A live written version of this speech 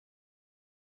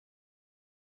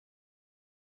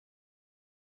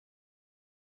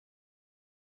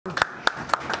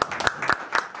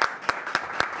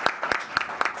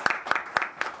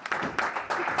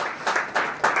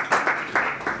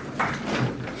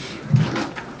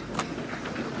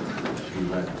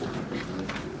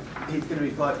going to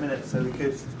be 5 minutes, so we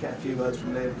could get a few words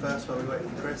from Liam first while we wait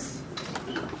for Chris.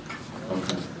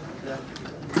 Okay. Yeah.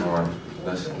 All right.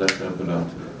 Let's open up.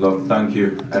 Look, thank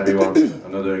you everyone.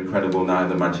 Another incredible night at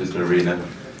the Manchester Arena.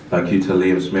 Thank you to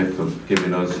Liam Smith for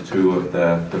giving us two of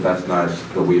the best nights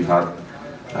that we've had.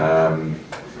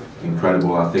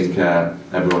 Incredible. I think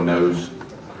everyone knows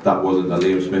that wasn't the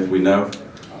Liam Smith we know.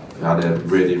 He had a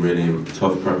really, really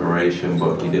tough preparation,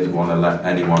 but he didn't want to let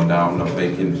anyone down, not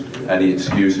making any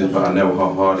excuses, but I know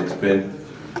how hard it's been.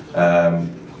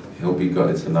 He'll be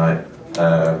gutted tonight.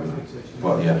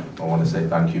 But yeah, I want to say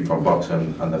thank you from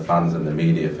boxing and the fans and the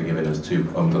media for giving us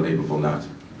two unbelievable nights.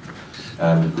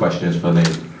 Questions for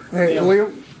Liam? Hey,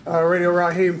 Liam, Radio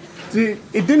Raheem.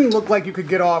 It didn't look like you could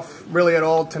get off really at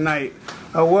all tonight.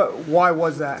 Why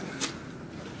was that?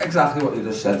 Exactly what you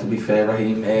just said, to be fair,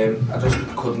 Raheem. I just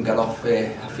couldn't get off. I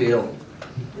feel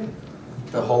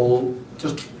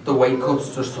just the weight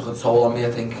cuts just took a toll on me,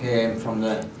 I think, from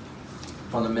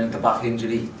the minute the back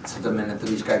injury to the minute the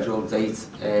rescheduled date.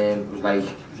 It was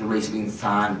a race against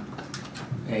time.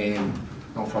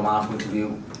 From our point of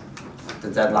view, the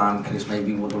deadline, Chris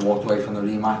maybe would have walked away from the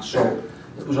rematch. So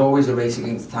it was always a race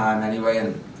against time anyway,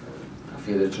 and I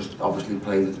feel it just obviously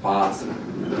played its part.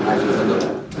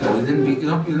 You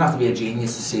didn't have to be a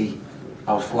genius to see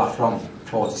I was flat from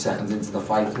 40 seconds into the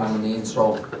fight, you know what I mean?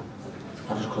 So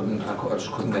I just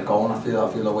couldn't get going. I feel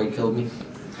the weight killed me.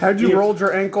 Had you rolled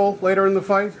your ankle later in the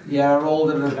fight? Yeah, I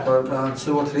rolled it around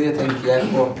 2 or 3, I think, yeah,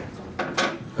 but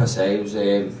I say it was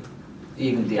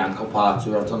even the ankle part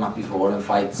too. I've done that before in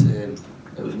fights. It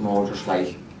was more just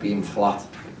like being flat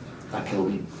that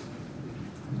killed me.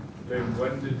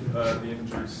 When did the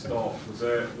injury start? Was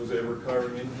it a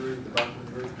recurring injury, the back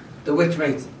injury? The which,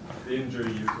 mate? The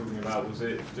injury you were talking about, was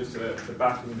it just the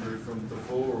back injury from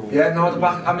before? Or yeah, no, the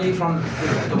back. I mean, from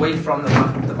the weight from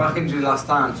the back injury last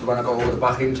time to when I got over the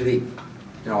back injury,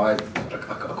 you know, I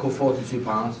cut 42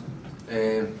 pounds.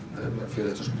 I feel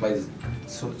it just played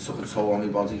took a toll on my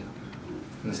body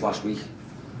in this last week.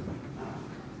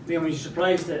 Liam, were you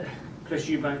surprised that Chris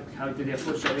Eubank, how did he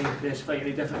approach this fight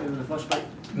any differently than the first fight?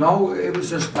 No, it was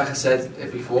just like I said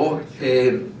before.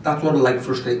 That's what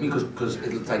frustrated me because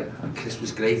it looked like Chris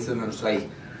was great, and it was like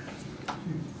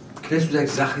Chris was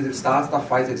exactly the start of that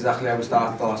fight, exactly how we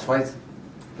started the last fight,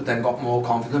 but then got more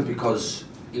confident because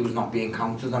he was not being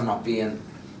countered and not being,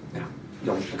 you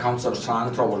know, the counters I was trying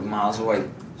to throw were miles away,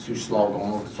 too slow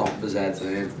going over the top of his head.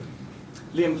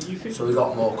 Liam, do you think? So he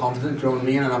got more confident, you know what I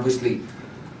mean? And obviously,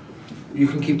 you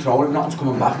can keep throwing, if nothing's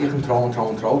coming back, you can throw and throw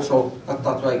and throw. So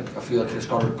that's why I feel Chris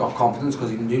got confidence, because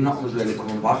he knew nothing was really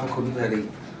coming back.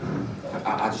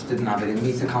 I just didn't have it in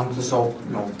me to counter. So,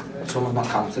 you know, if someone's not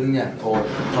countering you, or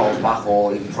throws back,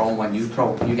 or even throwing when you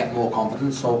throw, you get more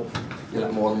confidence, so you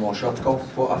let more and more shots go.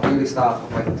 But I feel he started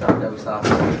the fight exactly how he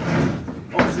started.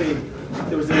 Obviously,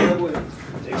 there was a little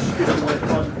excuse for it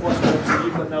possible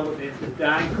you, but now with the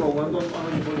ankle, I know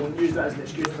you won't use that as an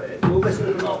excuse, but will this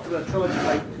open up for a trilogy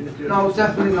fight between the two? No, it's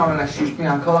definitely not an excuse. My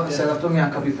ankle, like I said, I've done my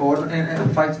ankle before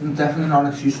in fights, and definitely not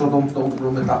an excuse, so don't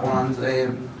run with that one.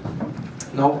 And,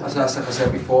 no, as I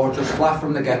said before, just flat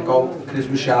from the get-go. Chris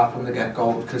was sharp from the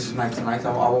get-go. Chris is night to night.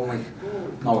 I won't make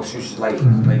no excuses like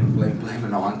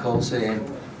blaming no ankles.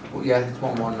 But yeah, it's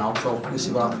 1-1 now, so we'll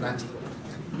see what happens next.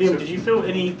 Liam, did you feel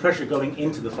any pressure going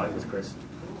into the fight with Chris?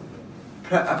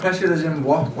 Pressure as in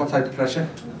what? What type of pressure?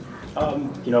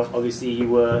 You know, obviously you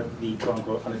were the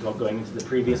quote-unquote underdog going into the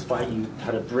previous fight. You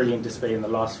had a brilliant display in the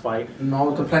last fight.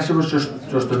 No, the pressure was just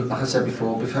like I said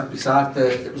before. Besides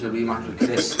it was a rematch with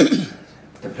Chris.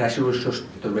 The pressure was just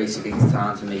the race against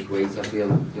time to make weight. I feel,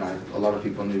 you know, a lot of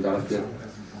people knew that. I feel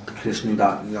Chris knew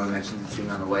that. You know, I mentioned the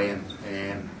 2-man away,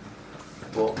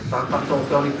 but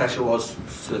the only pressure was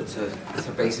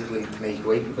to basically make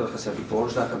weight, because like I said before,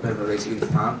 it's like a bit of a race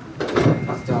against time.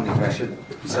 That's the only pressure.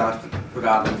 Besides,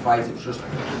 regarding the fight, it was just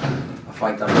a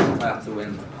fight that I had to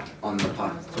win on the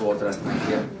path towards the rest of next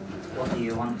year. What do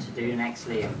you want to do next,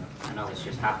 Liam? I know it's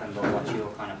just happened, but what's your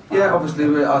kind of plan? Yeah,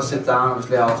 obviously I'll sit down,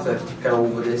 obviously I'll have to get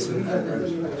over this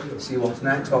and see what's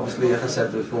next. Obviously, like I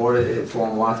said before, it's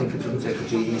 1-1. I think it doesn't take a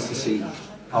genius to see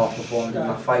how I performed in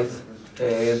that fight.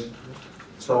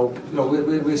 So, you know,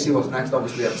 we'll see what's next.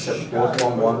 Obviously, like I said before, it's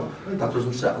 1-1. That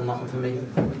doesn't settle nothing for me.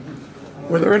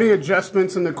 Were there any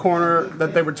adjustments in the corner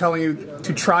that they were telling you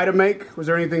to try to make? Was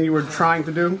there anything you were trying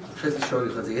to do? I'm pretty sure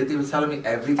you could hear. They were telling me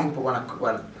everything, but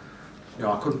when you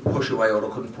know, I couldn't push away or I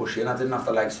couldn't push in, I didn't have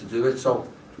the legs to do it. So,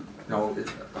 you know,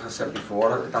 like I said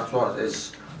before, that's what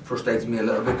is frustrating me a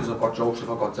little bit, because I've got Joseph,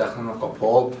 I've got Declan, I've got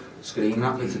Paul screaming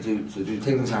at me to do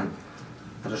things, and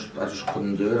I just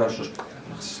couldn't do it. I was just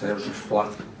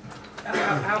flat.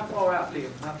 How far out,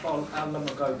 Liam? How long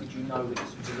ago did you know that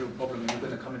this was a real problem and you were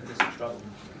going to come into this and struggle?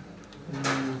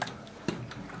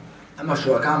 I'm not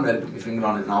sure. I can't really put my finger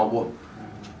on it now, but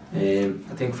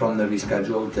I think from the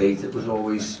rescheduled date, it was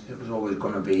always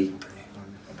going to be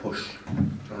a push. Do you know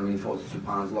what I mean? 42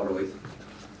 pounds, a lot of weight.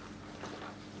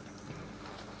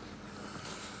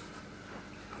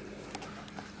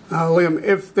 Liam,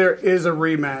 if there is a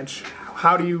rematch,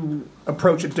 how do you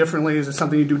approach it differently? Is it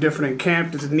something you do different in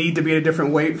camp? Does it need to be at a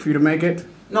different weight for you to make it?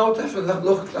 No, definitely.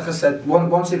 Look, like I said,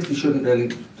 160 shouldn't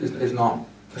really is not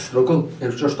a struggle. It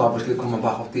was just obviously coming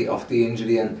back off the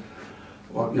injury, and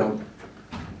well, you know,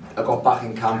 I got back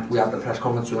in camp. We had the press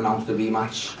conference to announce the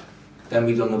rematch. Then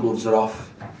we done the gloves are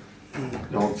off. You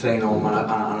know, train home, and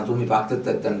I done me back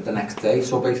the next day.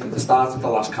 So basically, at the start of the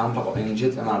last camp, I got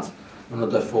injured and had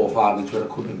another 4 or 5 weeks where I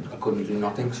couldn't do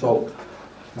nothing. So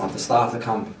at the start of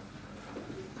camp,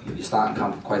 you're starting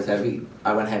camp quite heavy.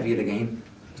 I went heavier again,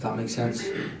 if that makes sense.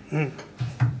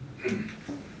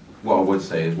 What I would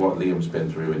say is what Liam's been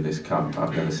through in this camp,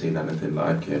 I've never seen anything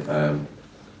like it.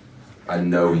 I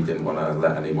know he didn't want to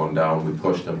let anyone down. We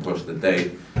pushed and pushed the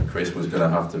date. Chris was going to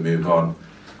have to move on.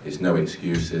 It's no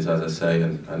excuses, as I say,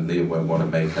 and Liam won't want to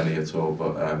make any at all,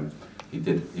 but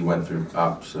he went through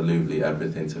absolutely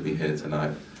everything to be here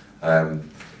tonight.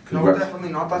 No, definitely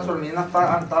not. That's what I mean.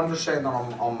 I'm just saying that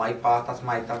on my part. That's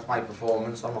my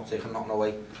performance. I'm not taking nothing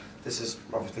away. This is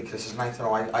obviously Chris's night. You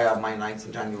know, I had my night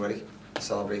in January. I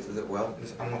celebrated it well.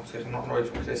 I'm not taking nothing away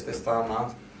from Chris this time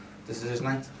round. This is his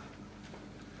night.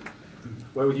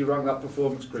 Where would you rank that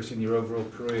performance, Chris, in your overall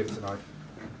career tonight?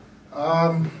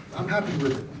 I'm happy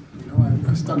with it. You know,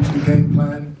 I stuck to the game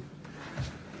plan.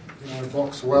 You know, I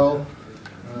boxed well.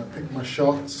 Picked my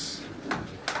shots.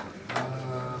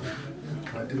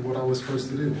 I did what I was supposed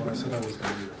to do, what I said I was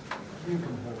going to do.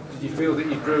 Did you feel that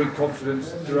you grew in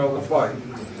confidence throughout the fight?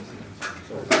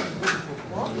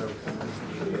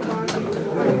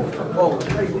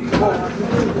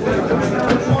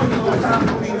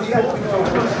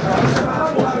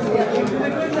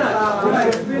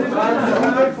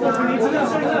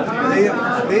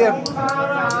 Liam.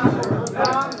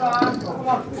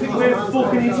 We're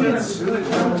fucking idiots. We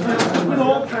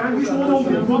all can. We just want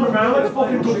to run around like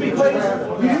fucking rugby players.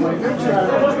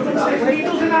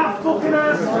 Needles in our fucking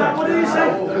ass. Is that what it is?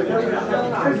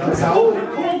 Fucking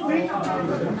comfy.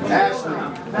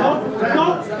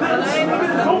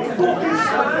 Don't fucking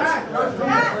stand.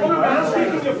 Run around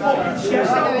sticking your fucking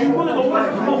chest out. You want to know what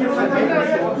fucking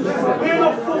we're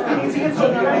not fucking idiots,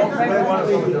 okay?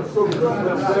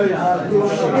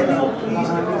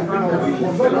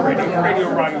 Radio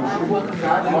Ryan.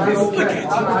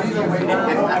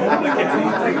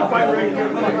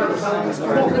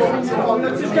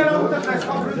 Let's just get on with the press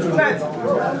conference.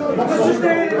 Let's just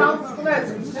get it out.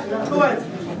 Let's go ahead.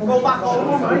 Go back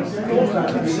home, mate.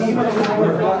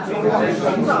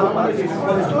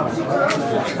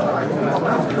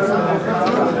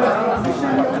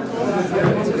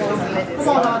 Come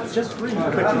on, lads. Just really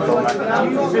quickly, how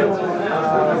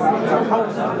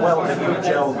well have you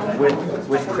gelled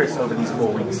with Chris over these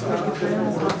 4 weeks?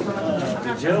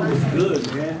 The gel was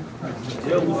good, man. The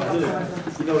gel was good.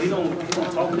 You know, he don't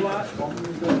talk a lot.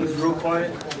 He's real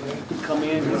quiet. He come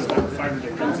in, he's like a fighter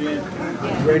that comes in,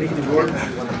 ready to work.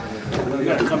 You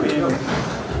gotta come in,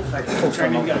 like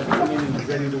training, you gotta come in and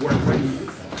ready to work.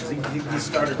 He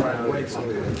started right away, so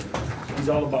he's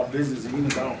all about business. He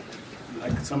ain't about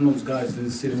like some of those guys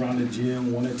that sit around the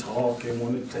gym, want to talk and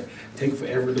want to take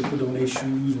forever to put on their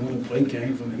shoes, want to play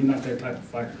games. He's not that type of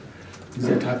fighter. He's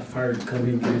that type of fighter to come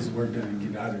in, get his work done, and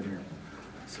get out of there.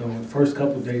 So the first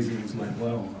couple of days, he was like,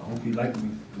 well, I hope he liked me.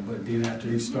 But then after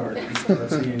he started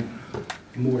seeing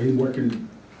more, he working,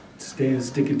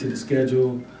 sticking to the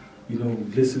schedule, you know,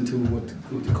 listen to what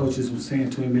the coaches were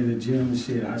saying to him in the gym and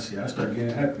shit. I started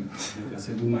getting happy. I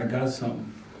said, we might got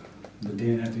something. But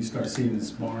then after you start seeing the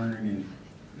sparring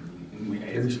and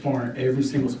every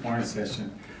single sparring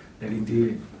session that he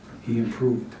did, he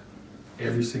improved.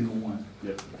 Every single one.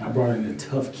 Yep. I brought in a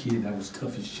tough kid that was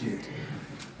tough as shit.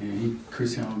 And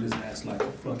Chris handled his ass like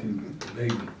a fucking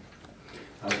baby.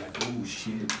 I was like, oh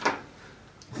shit.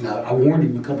 I warned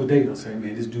him a couple of days. I said,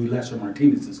 man, this dude Lester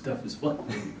Martinez is tough as fuck.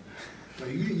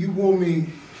 You warned me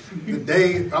the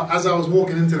day as I was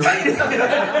walking into the ring.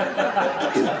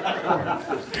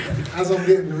 As I'm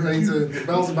getting ready to, the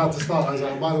bell's about to start, I was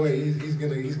like, by the way, he's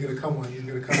gonna come on, he's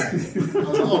gonna come on. I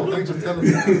was like, oh, thanks for telling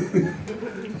me.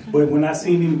 But when I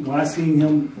seen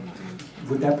him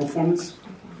with that performance,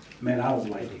 man, I was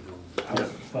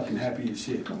fucking happy as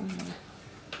shit.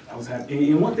 I was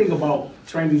happy. And one thing about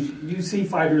training, you see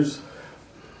fighters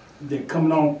that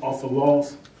coming off a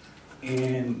loss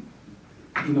and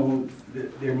you know,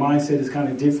 their mindset is kind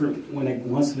of different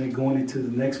once they're going into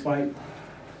the next fight.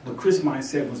 But Chris'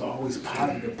 mindset was always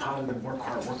positive, work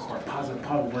hard, positive,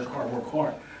 work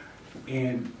hard.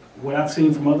 And what I've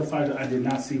seen from other fighters, I did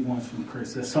not see once from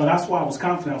Chris. So that's why I was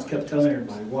confident. I kept telling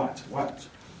everybody, watch.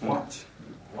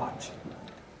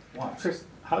 Chris,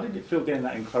 how did it feel getting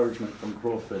that encouragement from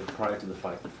Crawford prior to the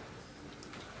fight?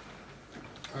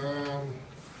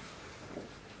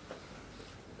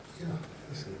 Yeah,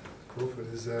 listen,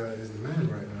 Crawford is the man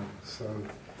right now. So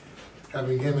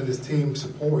having him and his team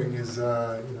supporting is, you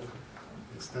know,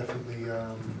 it's definitely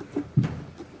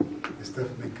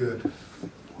good.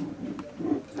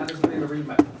 How does winning a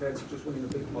rematch compared to just winning a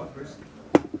big fight, Chris?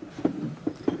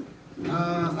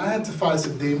 I had to fight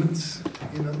some demons.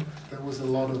 You know, there was a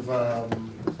lot of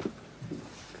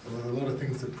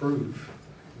things to prove.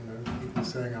 You know, people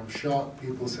saying I'm shot,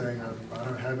 people saying I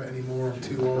don't have it anymore, I'm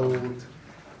too old.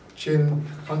 Chin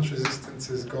punch resistance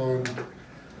is gone.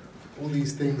 All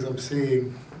these things I'm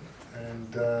seeing,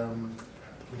 and you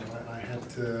know, I had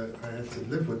to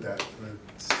live with that for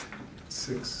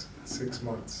six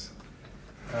months,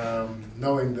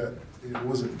 knowing that it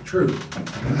wasn't true.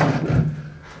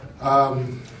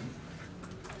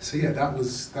 So yeah, that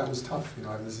was tough. You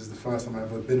know, this is the first time I've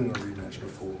ever been in a rematch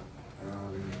before.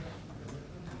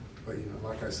 But you know,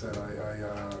 like I said,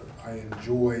 I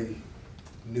enjoy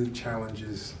new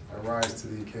challenges. I rise to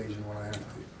the occasion when I have to.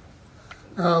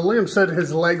 Liam said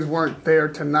his legs weren't there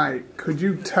tonight. Could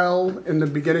you tell in the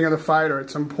beginning of the fight or at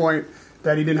some point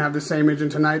that he didn't have the same engine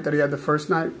tonight that he had the first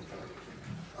night?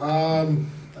 I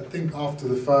think after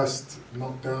the first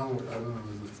knockdown, I don't know,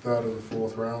 it was the third or the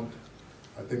fourth round.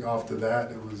 I think after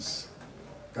that,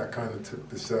 that kind of took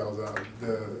the sails out,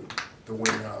 the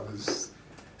wind out of his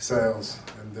sails,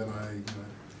 and then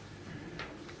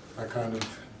I kind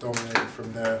of dominated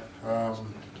from there.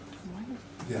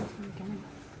 Yeah.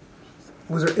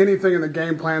 Was there anything in the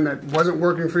game plan that wasn't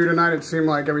working for you tonight? It seemed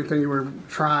like everything you were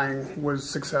trying was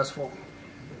successful.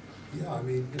 Yeah, I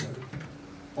mean, you know,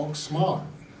 box smart.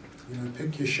 You know,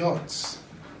 pick your shots.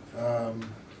 You know,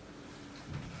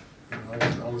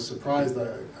 I was surprised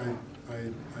that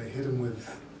I hit him with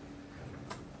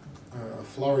a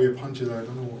flurry of punches. I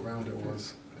don't know what round it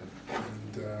was,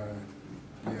 and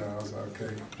yeah, I was like,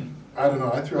 okay. I don't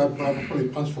know. I probably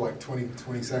punched for like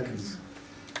 20 seconds,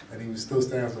 and he was still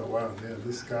standing. I was like, wow, yeah,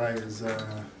 this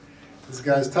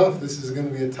guy's tough. This is going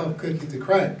to be a tough cookie to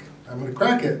crack. I'm going to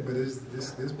crack it, but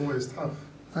this boy is tough.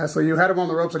 So you had him on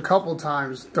the ropes a couple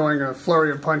times, throwing a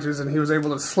flurry of punches, and he was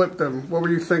able to slip them. What were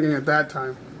you thinking at that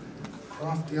time?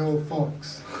 Crafty old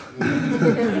fox. I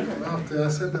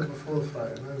said that before the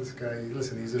fight. I know this guy.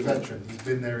 Listen, he's a veteran. He's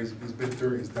been there. He's been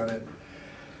through it. He's done it.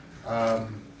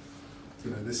 You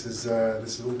know, this is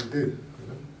what we do. You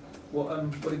know?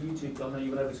 What did you two? I know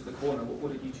you went over to the corner.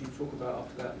 What did you two talk about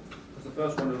after that? Because the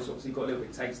first one was obviously got a little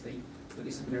bit tasty, but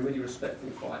this has been a really respectful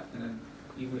fight, and then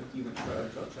you went straight over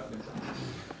to chat with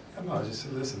him. No, I just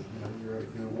said, listen, you know,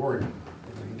 you're a warrior. You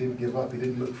know, he didn't give up. He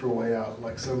didn't look for a way out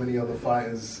like so many other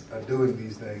fighters are doing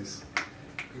these days.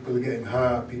 People are getting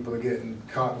hurt. People are getting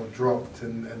cut or dropped,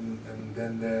 and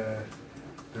then they're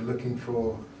looking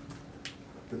for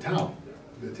the towel.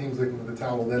 The team's looking for the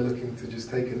towel. They're looking to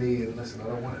just take a knee and listen. I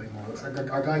don't want it anymore. Looks like a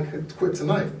guy quit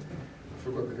tonight. I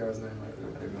forgot the guy's name.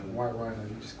 White Rhino.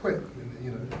 He just quit.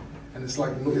 You know, and it's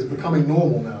like it's becoming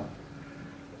normal now,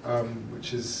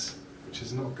 which is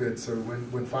not good. So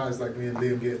when fighters like me and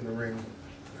Liam get in the ring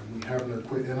and we have no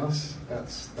quit in us,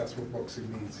 that's what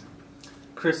boxing needs.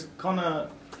 Chris, Conor,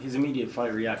 his immediate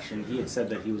fight reaction, he had said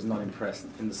that he was not impressed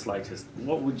in the slightest.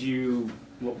 What would you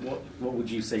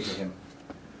say to him?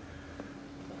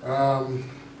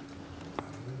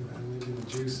 Maybe the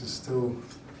juice is still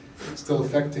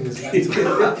affecting his attitude.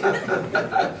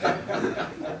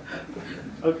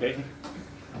 Okay.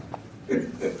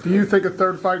 Do you think a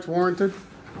third fight's warranted?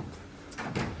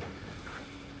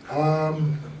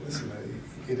 Listen,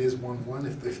 it is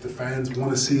 1-1. If the fans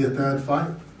want to see a third fight,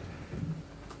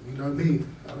 you know me,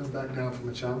 I don't back down from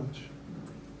a challenge.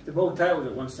 The world titles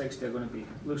at 160 are going to be,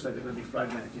 looks like they're going to be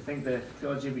fragmented. Do you think the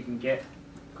trilogy we can get,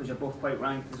 because you're both quite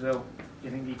ranked as well, do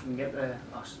you think you can get the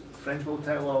French world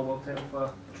title or world title for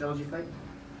a trilogy fight?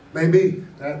 Maybe.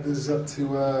 That is up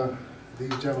to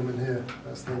these gentlemen here.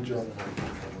 That's their job.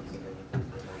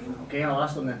 Okay, I'll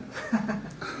ask them then.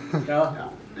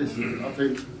 Carl? Listen,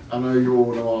 I know you all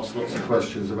want to ask lots of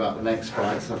questions about the next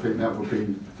fights. I think that would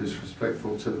be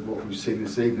disrespectful to what we've seen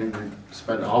this evening. We've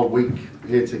spent a whole week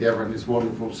here together in this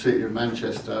wonderful city of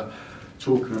Manchester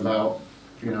talking about,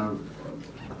 you know,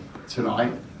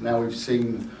 tonight. Now we've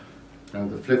seen, you know,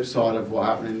 the flip side of what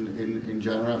happened in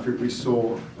January. I think we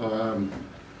saw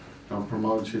I've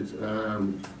promoted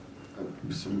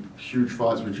some huge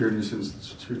fights with Junior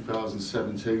since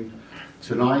 2017.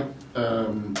 Tonight,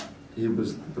 he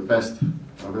was the best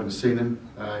I've ever seen him.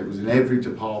 It was in every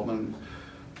department.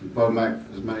 Bomac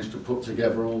has managed to put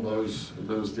together all those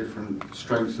different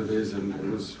strengths of his, and it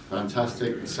was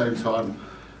fantastic. At the same time,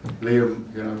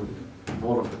 Liam, you know,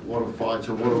 what a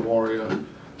fighter, what a warrior.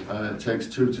 It takes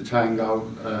two to tango.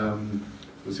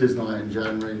 It was his night in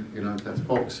January. You know, that's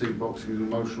boxing. Boxing is an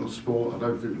emotional sport.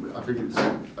 I think it's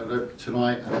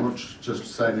tonight. And I'm not just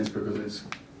saying this because it's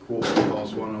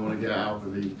 1:15. I want to get out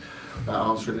of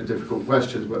answering the difficult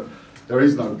questions, but there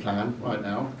is no plan right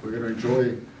now. We're going to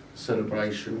enjoy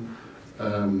celebration,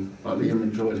 like Liam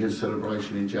enjoyed his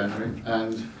celebration in January,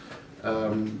 and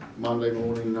Monday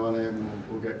morning 9 AM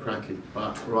we'll get cracking.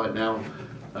 But right now,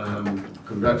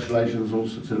 congratulations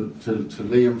also to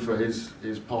Liam for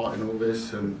his part in all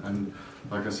this, and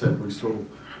like I said, we saw,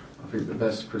 I think, the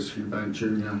best Chris Eubank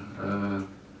Jr.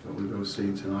 That we've ever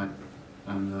seen tonight,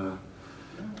 and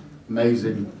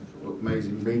amazing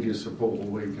media support all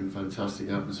week and fantastic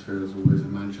atmosphere as always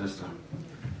in Manchester.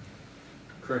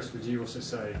 Chris, would you also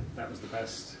say that was the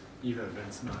best you've ever been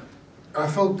tonight? I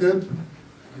felt good.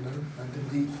 You know, I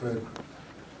didn't eat for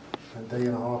a day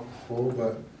and a half before,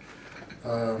 but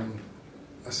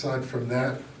aside from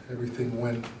that, everything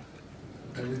went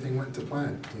to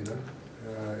plan. You know,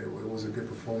 it was a good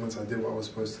performance. I did what I was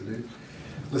supposed to do.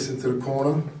 Listen to the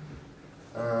corner,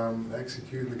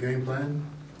 execute the game plan,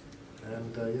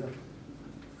 and yeah,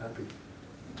 happy.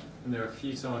 And there are a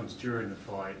few times during the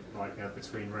fight, like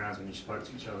between rounds, when you spoke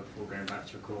to each other before going back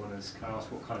to your corners. Can I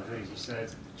ask what kind of things you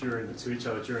said to each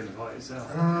other during the fight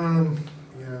itself?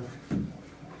 Yeah,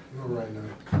 not right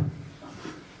now.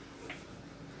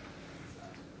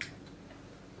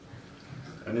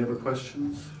 Any other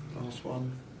questions? Last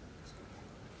one.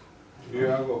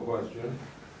 Yeah, I've got a question.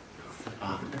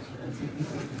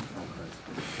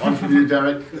 One from you,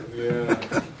 Derek.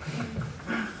 Yeah.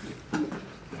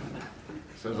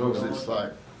 So as long as it's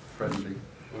like friendly.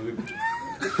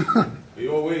 Are you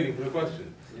all waiting for the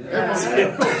question? Yeah. You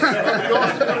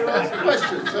asked a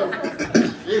question, so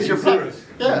here's your plan.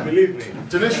 Yeah. Believe me.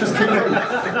 Delicious TV.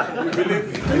 You believe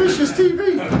me. Delicious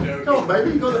TV. Come on, baby,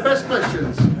 you've got the best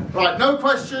questions. Right, no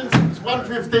questions. It's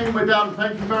 1:15. We're done.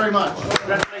 Thank you very much.